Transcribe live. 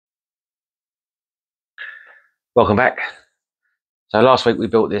Welcome back. So last week we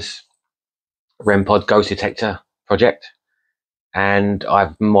built this REM pod ghost detector project, and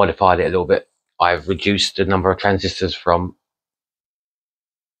I've modified it a little bit. I've reduced the number of transistors from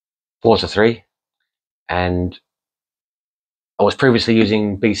 4 to 3, and I was previously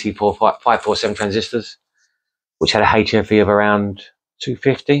using BC547 transistors, which had a HFE of around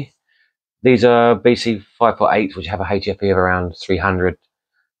 250. These are BC548s, which have a HFE of around 300.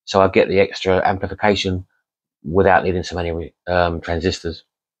 So I get the extra amplification without needing so many transistors.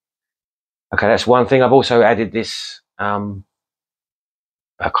 Okay, that's one thing. I've also added this a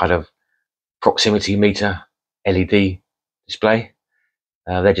kind of proximity meter LED display.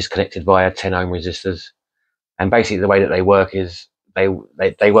 They're just connected via 10 ohm resistors, and basically the way that they work is they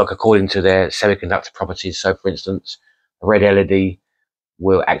work according to their semiconductor properties. So, for instance, a red LED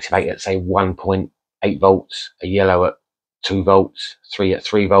will activate at say 1.8 volts, a yellow at 2 volts, 3 at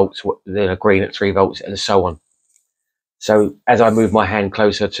 3 volts, then a green at 3 volts, and so on. So as I move my hand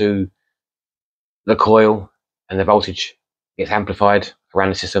closer to the coil and the voltage gets amplified around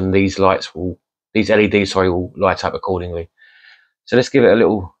the system, these LEDs will light up accordingly. So let's give it a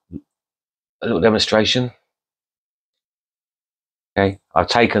little demonstration. Okay, I've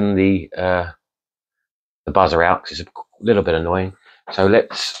taken the buzzer out because it's a little bit annoying. So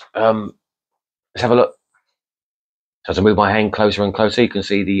let's have a look. So as I move my hand closer and closer, you can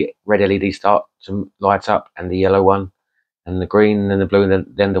see the red LED start to light up, and the yellow one, and the green, and then the blue, and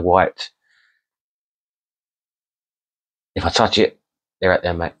then the white. If I touch it, they're at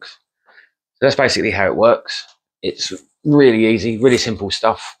their max. So that's basically how it works. It's really easy, really simple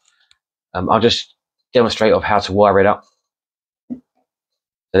stuff. I'll just demonstrate of how to wire it up. So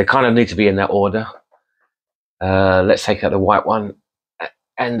they kind of need to be in that order. Let's take out the white one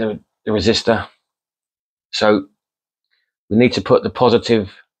and the resistor. So we need to put the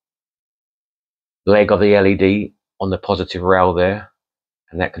positive leg of the LED on the positive rail there,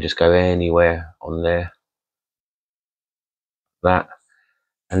 and that can just go anywhere on there. That,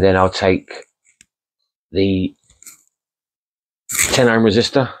 and then I'll take the 10 ohm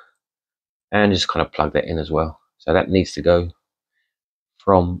resistor and just kind of plug that in as well. So that needs to go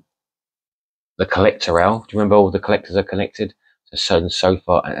from the collector rail. Do you remember all the collectors are connected? So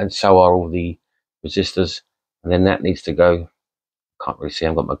far, and so are all the resistors. And then that needs to go. Can't really see.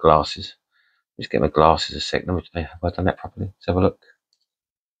 I've got my glasses. Just get my glasses a sec. Have I done that properly? Let's have a look.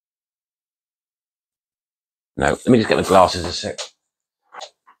 No, let me just get my glasses a sec.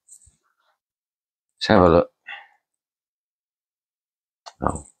 Let's have a look.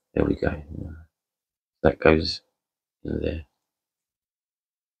 Oh, there we go. That goes in there.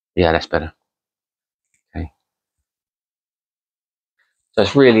 Yeah, that's better. Okay. So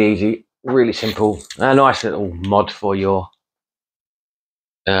it's really easy, really simple. A nice little mod for your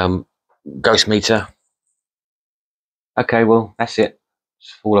ghost meter. Okay, well, that's it.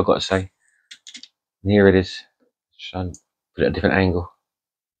 That's all I've got to say. And here it is. Try and put it at a different angle.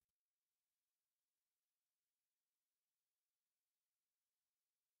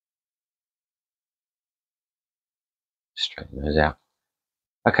 Straighten those out.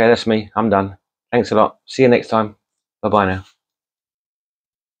 Okay, that's me. I'm done. Thanks a lot. See you next time. Bye-bye now.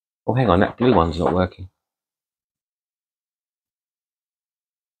 Oh, hang on. That blue one's not working.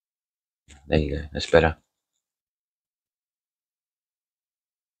 There you go. That's better.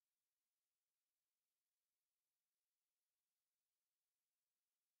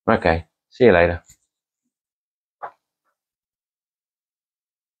 Okay. See you later.